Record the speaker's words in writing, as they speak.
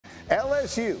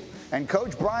LSU and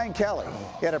Coach Brian Kelly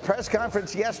had a press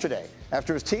conference yesterday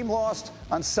after his team lost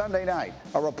on Sunday night.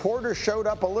 A reporter showed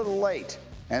up a little late,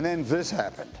 and then this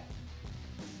happened.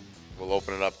 We'll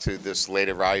open it up to this late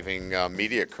arriving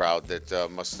media crowd that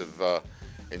must have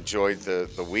enjoyed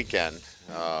the weekend.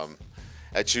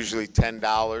 That's usually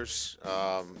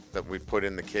 $10 that we put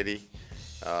in the kitty.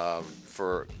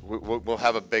 We'll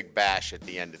have a big bash at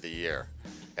the end of the year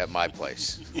at my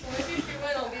place. So maybe if you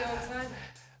win, I'll be on time.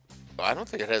 I don't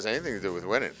think it has anything to do with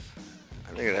winning. I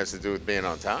think it has to do with being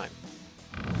on time.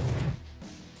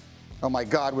 Oh my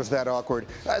God, was that awkward?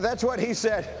 That's what he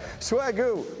said.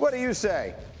 Swagu, what do you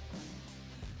say?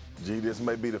 Gee, this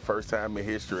may be the first time in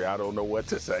history I don't know what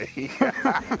to say.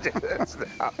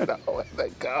 I don't know where they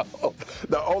go.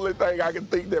 The only thing I can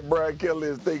think that Brian Kelly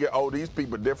is thinking, oh, these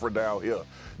people different down here.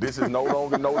 This is no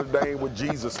longer Notre Dame with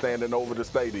Jesus standing over the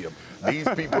stadium. These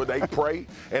people, they pray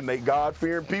and they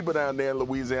God-fearing people down there in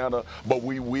Louisiana, but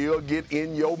we will get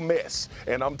in your mess.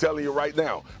 And I'm telling you right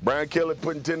now, Brian Kelly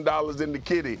putting $10 in the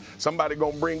kitty, somebody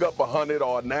gonna bring up $100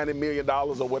 or $90 million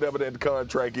or whatever that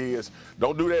contract is.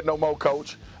 Don't do that no more,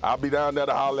 Coach. I'll be down there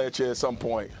to holler at you at some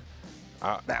point.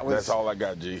 That's all I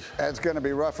got, G. That's going to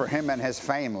be rough for him and his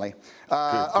family.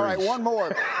 All right, one more.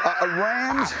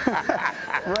 Rams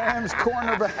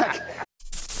cornerback.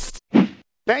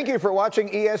 Thank you for watching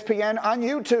ESPN on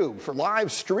YouTube. For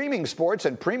live streaming sports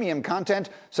and premium content,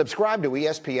 subscribe to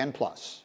ESPN+.